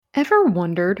Ever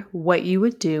wondered what you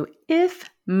would do if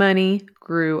money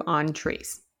grew on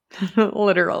trees?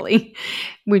 Literally.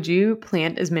 Would you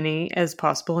plant as many as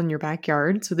possible in your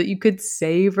backyard so that you could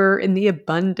savor in the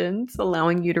abundance,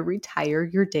 allowing you to retire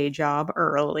your day job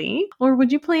early? Or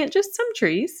would you plant just some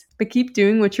trees, but keep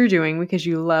doing what you're doing because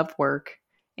you love work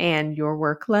and your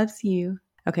work loves you?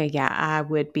 Okay, yeah, I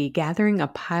would be gathering a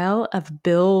pile of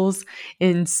bills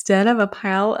instead of a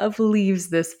pile of leaves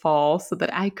this fall so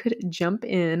that I could jump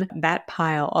in that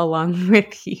pile along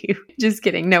with you. Just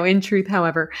kidding. No, in truth,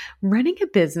 however, running a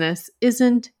business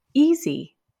isn't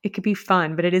easy. It could be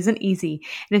fun, but it isn't easy.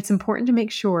 And it's important to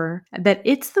make sure that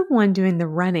it's the one doing the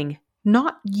running,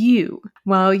 not you.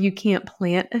 While you can't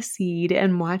plant a seed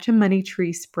and watch a money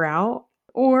tree sprout,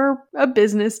 or a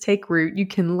business take root, you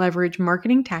can leverage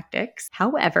marketing tactics,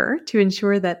 however, to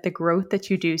ensure that the growth that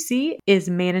you do see is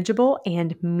manageable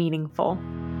and meaningful.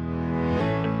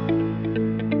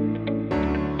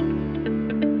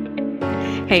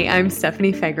 Hey, I'm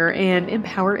Stephanie Feger, and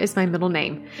Empower is my middle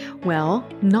name. Well,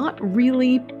 not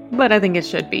really, but I think it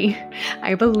should be.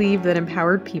 I believe that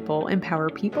empowered people empower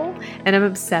people, and I'm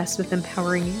obsessed with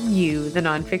empowering you, the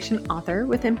nonfiction author,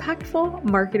 with impactful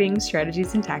marketing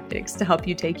strategies and tactics to help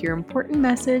you take your important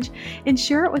message and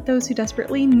share it with those who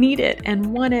desperately need it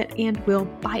and want it and will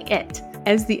buy it.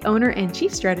 As the owner and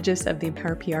chief strategist of the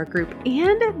Empower PR Group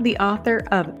and the author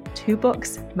of 2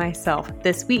 books myself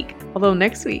this week, although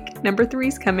next week, number 3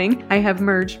 is coming, I have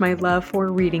merged my love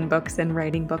for reading books and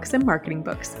writing books and marketing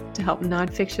books to help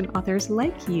nonfiction authors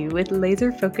like you with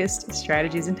laser-focused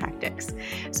strategies and tactics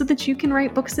so that you can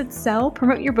write books that sell,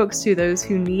 promote your books to those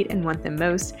who need and want them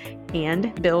most,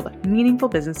 and build meaningful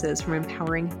businesses from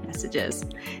empowering messages.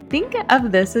 Think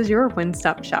of this as your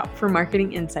one-stop shop for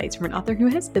marketing insights from an author who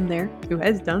has been there, who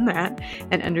has done that,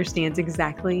 and understands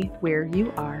exactly where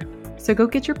you are. So go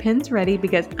get your pens ready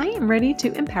because I am ready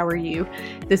to empower you.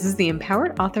 This is the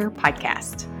Empowered Author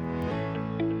Podcast.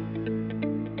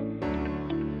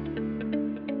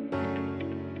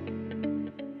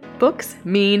 Books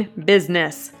mean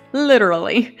business.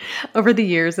 Literally. Over the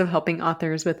years of helping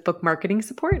authors with book marketing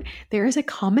support, there is a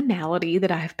commonality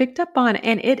that I have picked up on,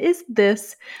 and it is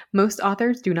this. Most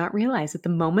authors do not realize at the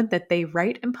moment that they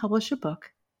write and publish a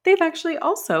book, they've actually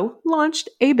also launched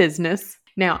a business.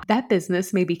 Now, that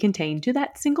business may be contained to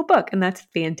that single book, and that's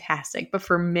fantastic. But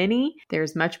for many,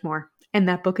 there's much more. And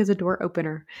that book is a door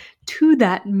opener to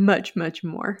that much, much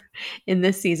more. In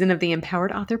this season of the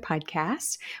Empowered Author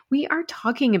Podcast, we are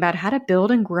talking about how to build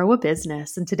and grow a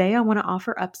business. And today I want to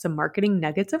offer up some marketing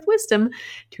nuggets of wisdom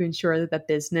to ensure that the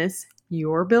business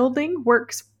you're building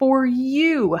works for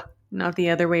you, not the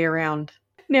other way around.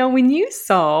 Now, when you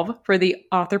solve for the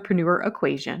Authorpreneur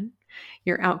equation,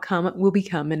 your outcome will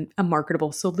become a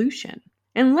marketable solution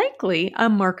and likely a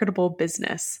marketable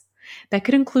business. That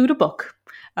could include a book,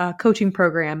 a coaching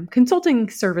program, consulting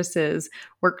services,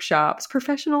 workshops,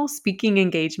 professional speaking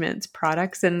engagements,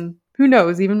 products, and who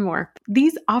knows, even more.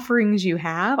 These offerings you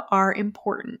have are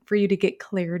important for you to get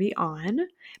clarity on.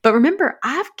 But remember,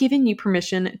 I've given you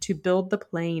permission to build the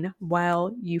plane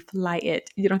while you fly it.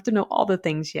 You don't have to know all the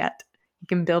things yet. You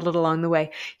can build it along the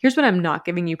way. Here's what I'm not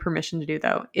giving you permission to do,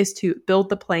 though, is to build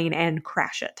the plane and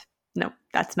crash it. No,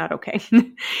 that's not okay.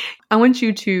 I want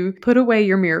you to put away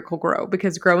your Miracle Grow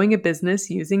because growing a business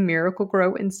using Miracle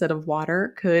Grow instead of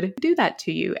water could do that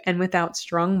to you. And without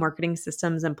strong marketing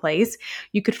systems in place,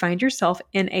 you could find yourself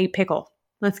in a pickle.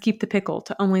 Let's keep the pickle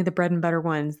to only the bread and butter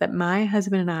ones that my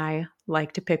husband and I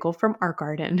like to pickle from our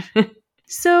garden.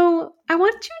 So I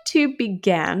want you to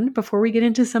begin, before we get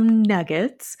into some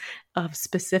nuggets of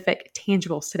specific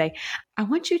tangibles today, I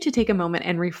want you to take a moment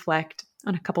and reflect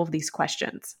on a couple of these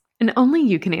questions. And only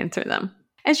you can answer them.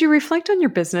 As you reflect on your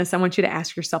business, I want you to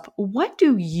ask yourself, what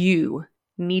do you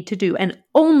need to do? And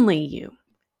only you.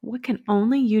 What can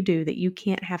only you do that you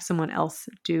can't have someone else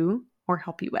do or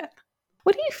help you with?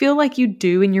 What do you feel like you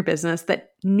do in your business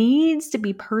that needs to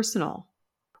be personal?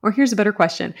 Or here's a better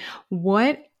question.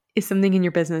 What is something in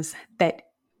your business that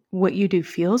what you do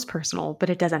feels personal, but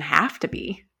it doesn't have to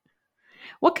be?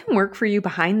 What can work for you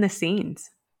behind the scenes?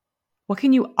 What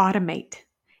can you automate?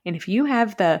 And if you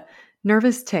have the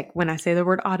nervous tick when I say the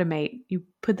word automate, you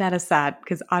put that aside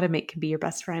because automate can be your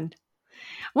best friend.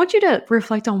 I want you to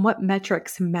reflect on what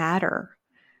metrics matter.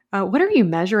 What are you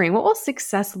measuring? What will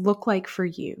success look like for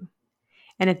you?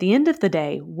 And at the end of the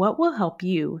day, what will help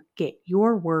you get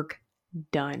your work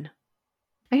done?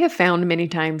 I have found many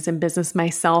times in business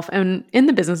myself and in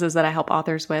the businesses that I help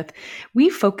authors with, we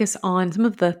focus on some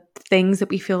of the things that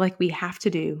we feel like we have to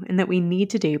do and that we need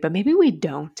to do, but maybe we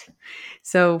don't.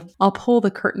 So I'll pull the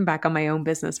curtain back on my own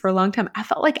business. For a long time, I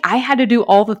felt like I had to do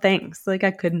all the things, like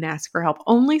I couldn't ask for help.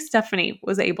 Only Stephanie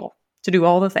was able to do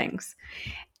all the things.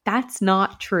 That's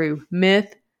not true.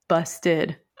 Myth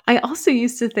busted. I also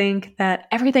used to think that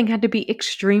everything had to be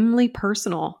extremely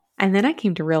personal. And then I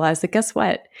came to realize that guess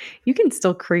what? You can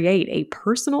still create a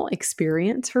personal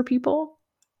experience for people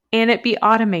and it be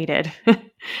automated,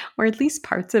 or at least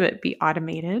parts of it be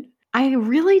automated. I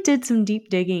really did some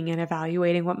deep digging and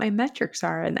evaluating what my metrics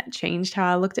are, and that changed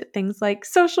how I looked at things like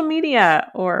social media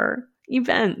or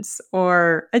events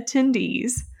or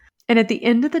attendees. And at the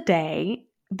end of the day,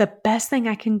 the best thing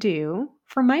I can do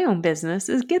for my own business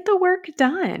is get the work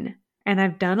done. And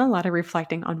I've done a lot of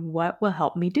reflecting on what will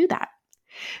help me do that.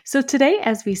 So today,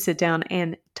 as we sit down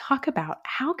and talk about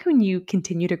how can you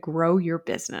continue to grow your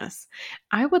business,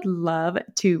 I would love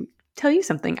to tell you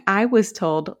something I was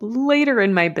told later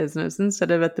in my business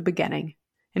instead of at the beginning.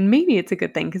 And maybe it's a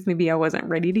good thing because maybe I wasn't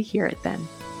ready to hear it then.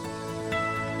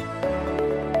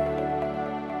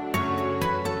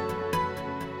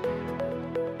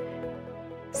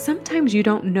 Sometimes you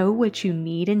don't know what you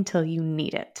need until you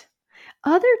need it.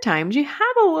 Other times you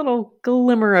have a little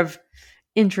glimmer of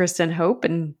interest and hope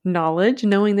and knowledge,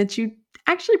 knowing that you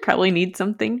actually probably need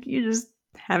something. You just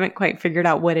haven't quite figured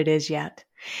out what it is yet.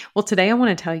 Well, today I want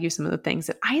to tell you some of the things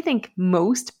that I think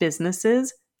most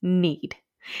businesses need.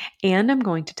 And I'm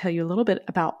going to tell you a little bit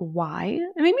about why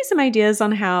and maybe some ideas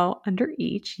on how under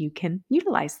each you can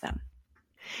utilize them.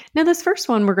 Now, this first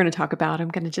one we're going to talk about, I'm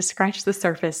going to just scratch the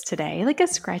surface today, like a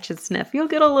scratch and sniff. You'll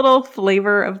get a little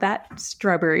flavor of that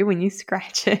strawberry when you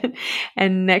scratch it.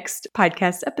 And next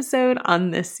podcast episode on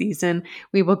this season,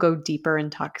 we will go deeper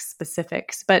and talk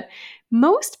specifics. But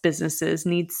most businesses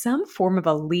need some form of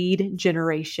a lead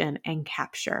generation and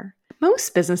capture.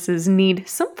 Most businesses need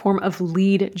some form of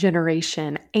lead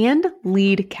generation and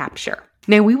lead capture.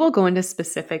 Now, we will go into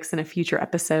specifics in a future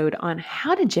episode on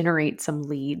how to generate some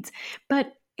leads,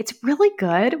 but it's really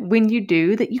good when you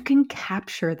do that you can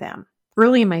capture them.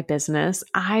 Early in my business,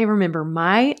 I remember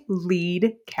my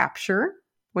lead capture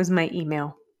was my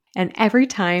email. And every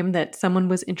time that someone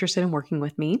was interested in working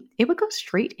with me, it would go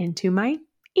straight into my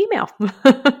email.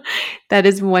 That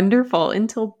is wonderful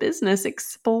until business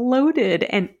exploded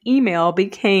and email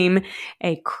became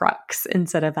a crux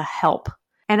instead of a help.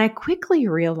 And I quickly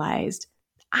realized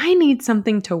I need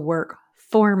something to work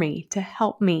for me, to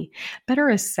help me better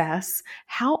assess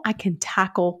how I can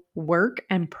tackle work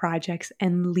and projects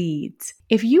and leads.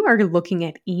 If you are looking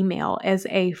at email as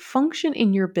a function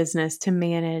in your business to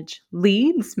manage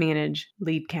leads, manage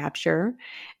lead capture,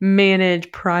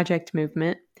 manage project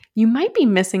movement, you might be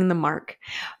missing the mark.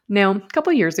 Now, a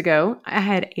couple years ago, I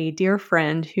had a dear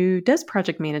friend who does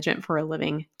project management for a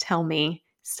living tell me,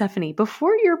 Stephanie,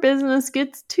 before your business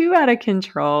gets too out of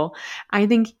control, I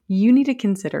think you need to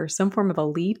consider some form of a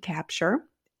lead capture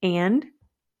and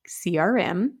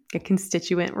CRM, a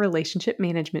constituent relationship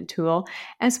management tool,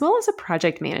 as well as a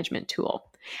project management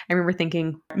tool. I remember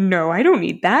thinking, no, I don't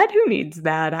need that. Who needs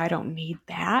that? I don't need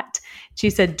that. She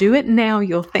said, do it now.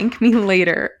 You'll thank me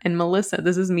later. And Melissa,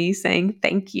 this is me saying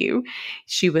thank you.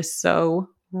 She was so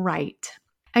right.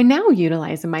 I now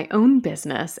utilize in my own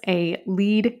business a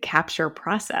lead capture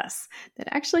process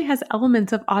that actually has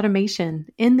elements of automation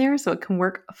in there so it can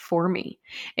work for me.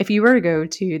 If you were to go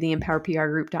to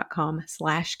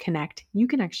theempowerprgroup.com/connect, you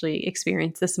can actually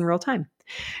experience this in real time.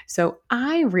 So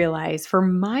I realize for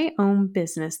my own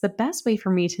business, the best way for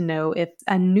me to know if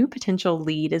a new potential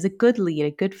lead is a good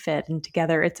fit, and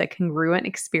together it's a congruent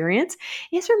experience,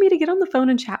 is for me to get on the phone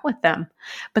and chat with them.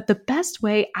 But the best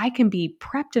way I can be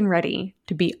prepped and ready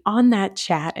to be on that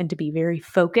chat and to be very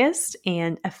focused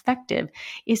and effective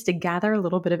is to gather a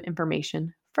little bit of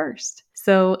information first.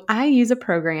 So I use a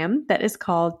program that is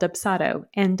called Dubsado,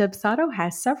 and Dubsado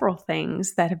has several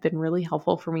things that have been really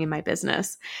helpful for me in my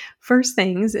business. First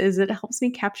things is it helps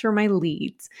me capture my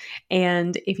leads.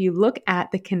 And if you look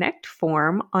at the connect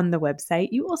form on the website,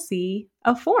 you will see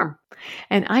a form.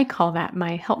 And I call that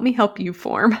my help me help you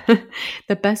form.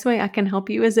 The best way I can help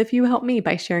you is if you help me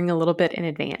by sharing a little bit in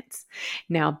advance.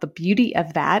 Now, the beauty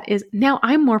of that is now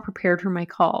I'm more prepared for my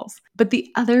calls. But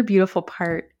the other beautiful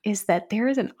part is that there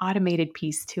is an automated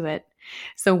piece to it.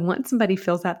 So once somebody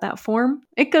fills out that form,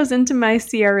 it goes into my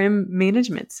CRM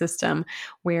management system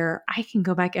where I can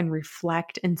go back and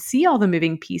reflect and see all the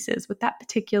moving pieces with that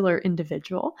particular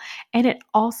individual. And it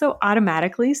also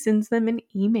automatically sends them an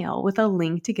email with a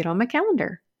link to get on my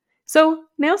calendar. So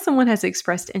now someone has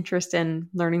expressed interest in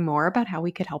learning more about how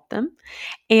we could help them.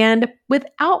 And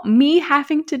without me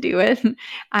having to do it,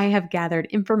 I have gathered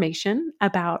information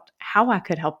about how I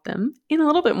could help them and a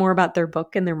little bit more about their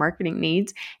book and their marketing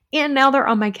needs. And now they're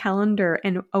on my calendar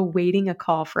and awaiting a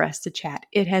call for us to chat.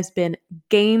 It has been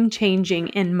game changing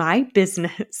in my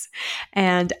business.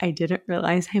 And I didn't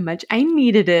realize how much I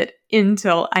needed it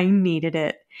until I needed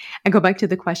it. I go back to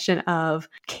the question of,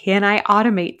 can I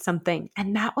automate something?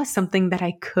 And that was something that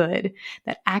I could,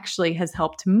 that actually has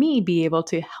helped me be able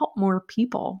to help more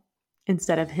people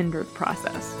instead of hinder the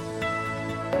process.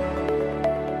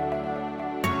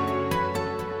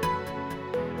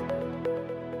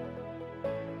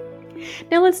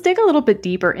 Now let's dig a little bit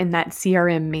deeper in that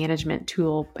CRM management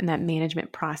tool and that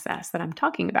management process that I'm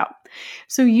talking about.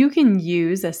 So you can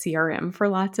use a CRM for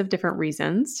lots of different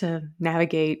reasons to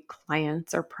navigate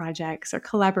clients or projects or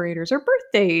collaborators or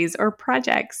birthdays or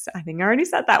projects. I think I already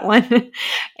said that one.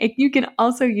 You can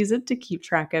also use it to keep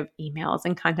track of emails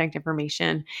and contact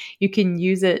information. You can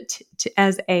use it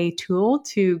as a tool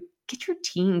to get your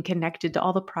team connected to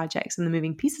all the projects and the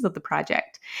moving pieces of the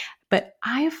project. But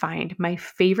I find my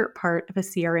favorite part of a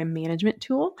CRM management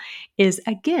tool is,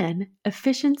 again,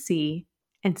 efficiency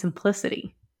and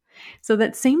simplicity. So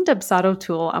that same Dubsado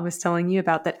tool I was telling you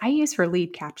about that I use for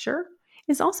lead capture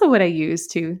is also what I use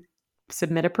to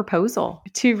submit a proposal,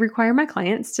 to require my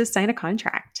clients to sign a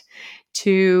contract,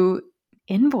 to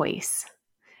invoice.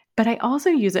 But I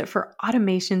also use it for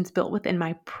automations built within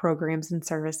my programs and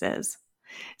services.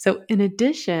 So in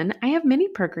addition, I have many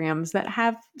programs that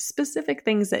have specific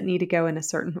things that need to go in a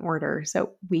certain order.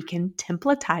 So we can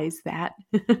templatize that.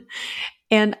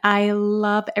 And I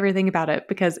love everything about it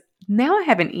because now I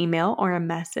have an email or a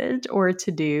message or a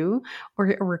to-do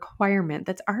or a requirement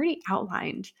that's already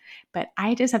outlined, but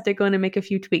I just have to go in and make a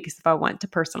few tweaks if I want to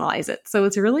personalize it. So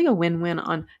it's really a win-win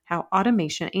on how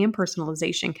automation and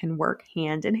personalization can work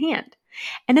hand in hand.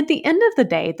 And at the end of the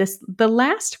day, the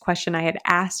last question I had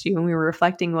asked you when we were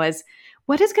reflecting was,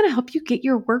 what is going to help you get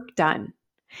your work done?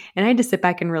 And I had to sit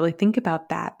back and really think about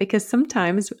that because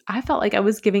sometimes I felt like I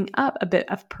was giving up a bit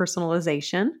of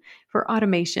personalization for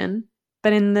automation,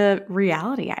 but in the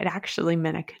reality, it actually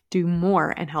meant I could do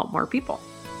more and help more people.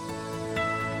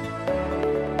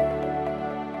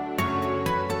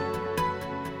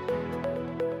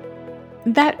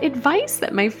 That advice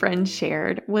that my friend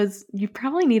shared was, you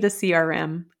probably need a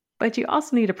CRM, but you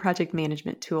also need a project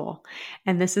management tool.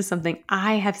 And this is something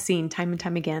I have seen time and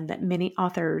time again that many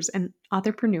authors and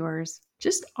authorpreneurs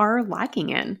just are lacking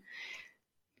in.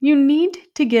 You need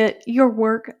to get your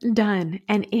work done.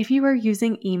 And if you are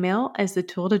using email as the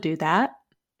tool to do that,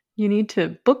 you need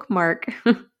to bookmark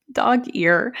dog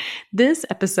ear this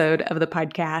episode of the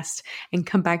podcast and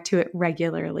come back to it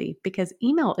regularly because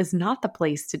email is not the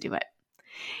place to do it.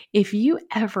 If you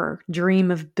ever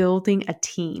dream of building a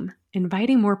team,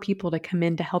 inviting more people to come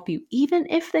in to help you, even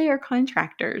if they are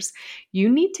contractors, you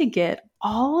need to get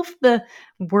all of the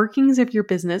workings of your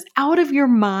business out of your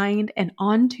mind and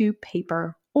onto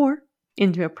paper or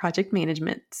into a project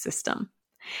management system.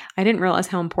 I didn't realize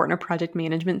how important a project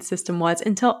management system was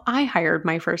until I hired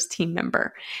my first team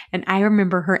member. And I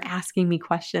remember her asking me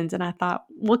questions and I thought,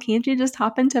 well, can't you just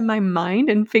hop into my mind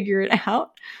and figure it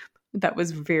out? That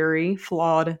was very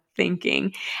flawed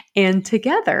thinking. And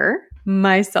together,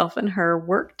 myself and her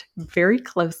worked very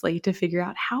closely to figure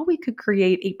out how we could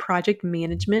create a project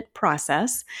management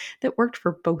process that worked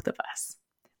for both of us.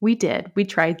 We did. We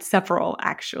tried several,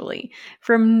 actually,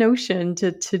 from Notion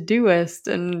to Todoist.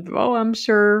 And, I'm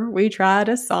sure we tried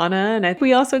Asana. And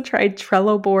we also tried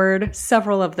Trello board.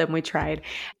 Several of them we tried.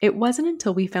 It wasn't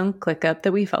until we found ClickUp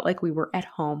that we felt like we were at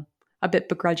home, a bit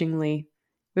begrudgingly.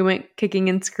 We went kicking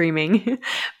and screaming,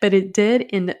 but it did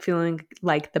end up feeling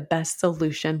like the best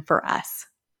solution for us.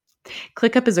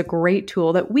 ClickUp is a great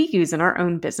tool that we use in our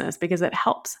own business because it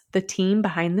helps the team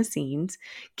behind the scenes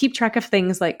keep track of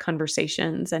things like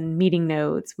conversations and meeting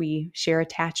notes. We share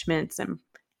attachments and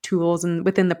tools and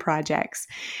within the projects.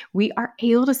 We are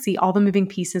able to see all the moving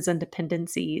pieces and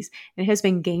dependencies. And it has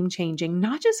been game changing,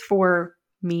 not just for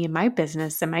me and my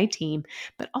business and my team,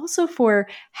 but also for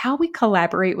how we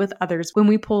collaborate with others when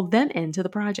we pull them into the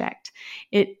project.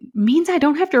 It means I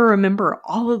don't have to remember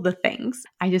all of the things.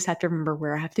 I just have to remember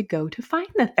where I have to go to find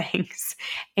the things.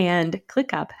 And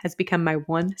ClickUp has become my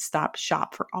one-stop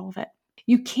shop for all of it.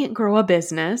 You can't grow a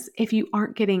business if you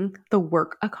aren't getting the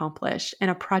work accomplished, and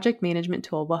a project management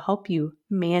tool will help you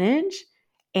manage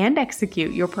and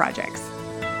execute your projects.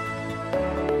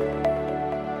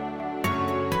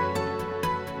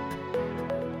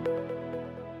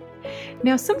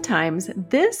 Now, sometimes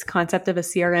this concept of a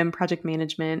CRM project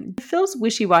management feels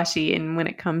wishy-washy and when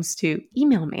it comes to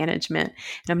email management.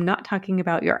 And I'm not talking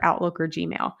about your Outlook or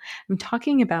Gmail. I'm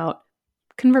talking about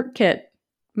ConvertKit,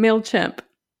 MailChimp,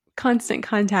 Constant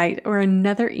Contact, or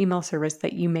another email service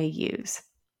that you may use.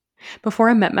 Before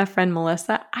I met my friend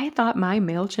Melissa, I thought my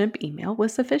MailChimp email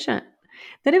was sufficient,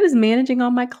 that it was managing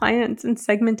all my clients and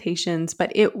segmentations,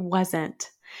 but it wasn't.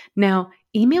 Now,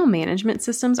 email management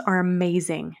systems are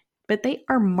amazing, but they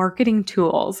are marketing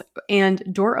tools and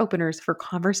door openers for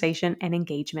conversation and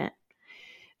engagement.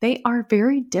 They are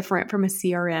very different from a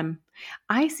CRM.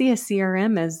 I see a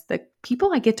CRM as the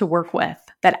people I get to work with,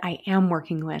 that I am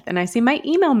working with, and I see my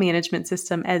email management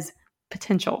system as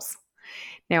potentials.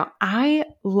 Now, I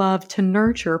love to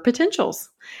nurture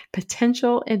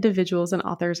potential individuals and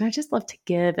authors. I just love to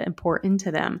give and pour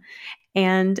into them.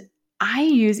 And I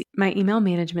use my email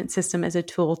management system as a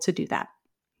tool to do that.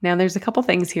 Now, there's a couple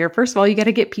things here. First of all, you got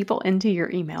to get people into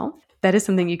your email. That is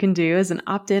something you can do as an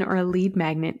opt-in or a lead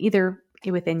magnet, either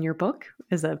within your book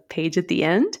as a page at the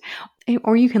end,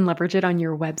 or you can leverage it on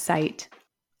your website.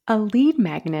 A lead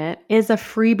magnet is a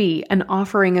freebie, an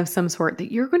offering of some sort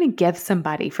that you're going to give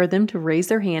somebody for them to raise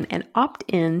their hand and opt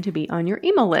in to be on your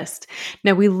email list.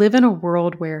 Now, we live in a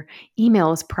world where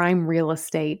email is prime real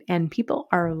estate and people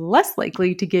are less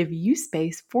likely to give you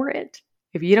space for it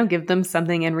if you don't give them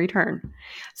something in return.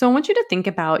 So I want you to think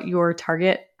about your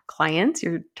target clients,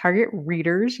 your target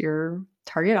readers, your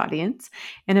target audience,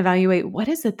 and evaluate what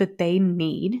is it that they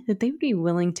need that they would be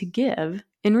willing to give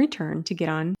in return to get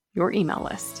on your email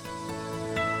list.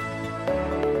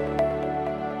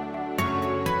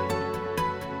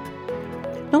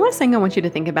 The last thing I want you to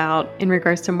think about in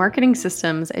regards to marketing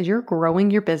systems as you're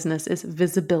growing your business is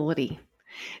visibility.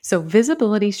 So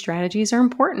visibility strategies are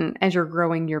important as you're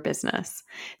growing your business.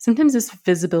 Sometimes this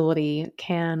visibility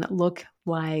can look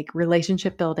like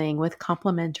relationship building with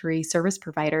complementary service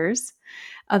providers.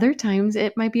 Other times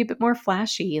it might be a bit more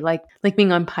flashy, like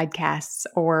being on podcasts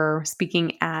or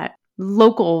speaking at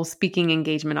local speaking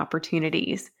engagement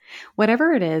opportunities.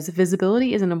 Whatever it is,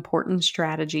 visibility is an important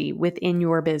strategy within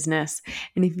your business.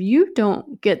 And if you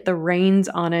don't get the reins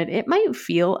on it, it might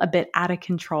feel a bit out of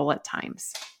control at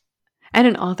times. And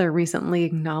an author recently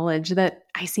acknowledged that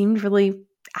I seemed really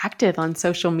active on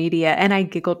social media, and I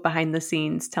giggled behind the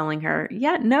scenes telling her,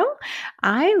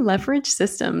 I leverage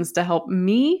systems to help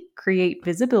me create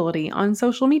visibility on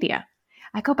social media.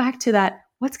 I go back to that,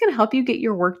 what's going to help you get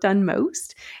your work done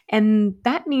most? And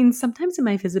that means sometimes in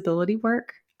my visibility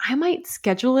work, I might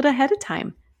schedule it ahead of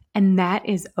time, and that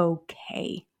is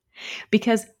okay.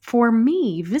 Because for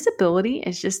me, visibility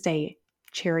is just a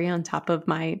cherry on top of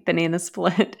my banana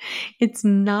split. It's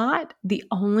not the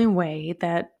only way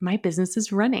that my business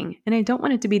is running. And I don't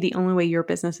want it to be the only way your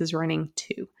business is running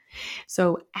too.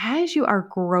 So as you are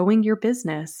growing your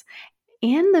business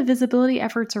and the visibility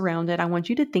efforts around it, I want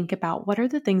you to think about what are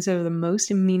the things that are the most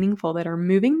meaningful, that are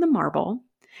moving the marble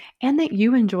and that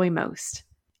you enjoy most.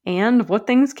 And what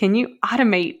things can you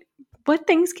automate? What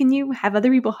things can you have other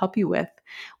people help you with?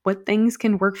 What things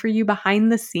can work for you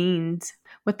behind the scenes?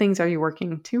 What things are you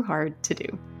working too hard to do?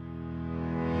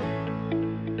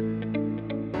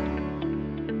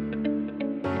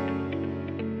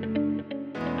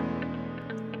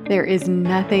 There is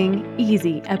nothing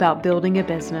easy about building a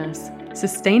business,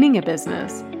 sustaining a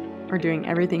business, or doing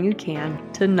everything you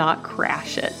can to not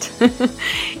crash it.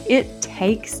 It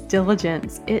takes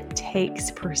diligence. It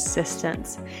takes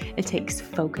persistence. It takes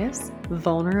focus,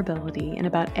 vulnerability, and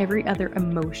about every other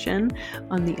emotion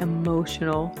on the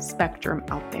emotional spectrum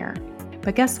out there.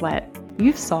 But guess what?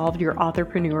 You've solved your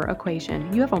Authorpreneur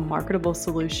equation. You have a marketable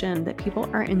solution that people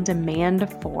are in demand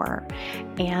for.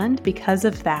 And because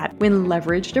of that, when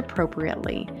leveraged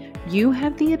appropriately, you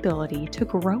have the ability to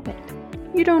grow it.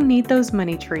 You don't need those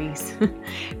money trees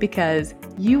because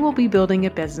you will be building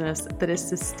a business that is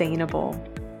sustainable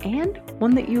and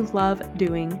one that you love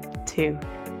doing too.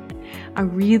 I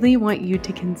really want you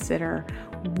to consider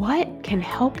what can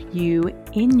help you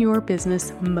in your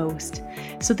business most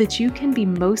so that you can be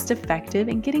most effective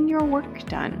in getting your work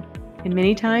done. And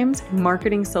many times,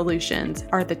 marketing solutions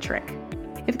are the trick.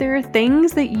 If there are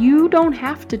things that you don't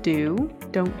have to do,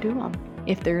 don't do them.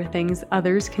 If there are things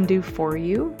others can do for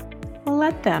you,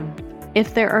 let them.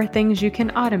 If there are things you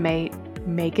can automate,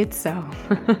 make it so.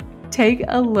 Take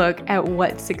a look at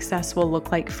what success will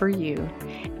look like for you,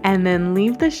 and then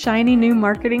leave the shiny new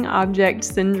marketing object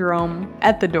syndrome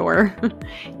at the door.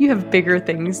 You have bigger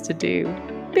things to do,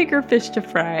 bigger fish to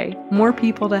fry, more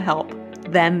people to help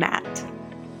than that.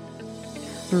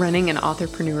 Running an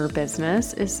authorpreneur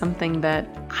business is something that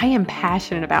I am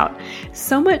passionate about,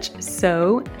 so much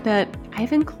so that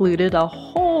I've included a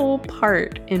whole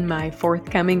part in my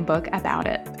forthcoming book about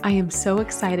it. I am so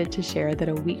excited to share that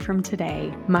a week from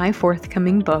today, my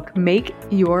forthcoming book, Make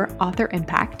Your Author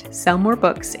Impact, Sell More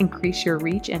Books, Increase Your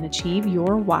Reach, and Achieve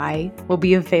Your Why, will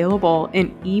be available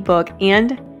in ebook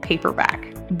and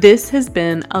paperback. This has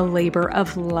been a labor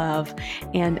of love,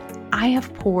 and I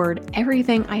have poured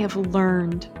everything I have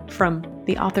learned from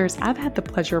the authors I've had the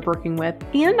pleasure of working with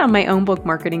and on my own book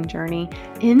marketing journey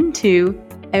into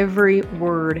every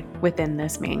word within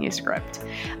this manuscript.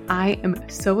 I am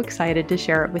so excited to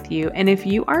share it with you. And if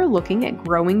you are looking at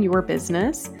growing your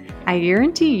business, I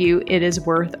guarantee you it is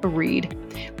worth a read.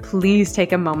 Please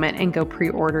take a moment and go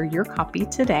pre-order your copy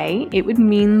today. It would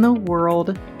mean the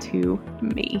world to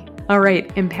me. All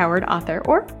right, empowered author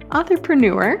or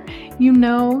authorpreneur, you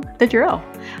know the drill.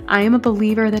 I am a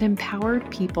believer that empowered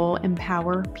people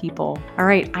empower people. All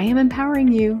right, I am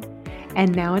empowering you.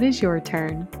 And now it is your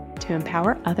turn to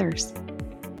empower others.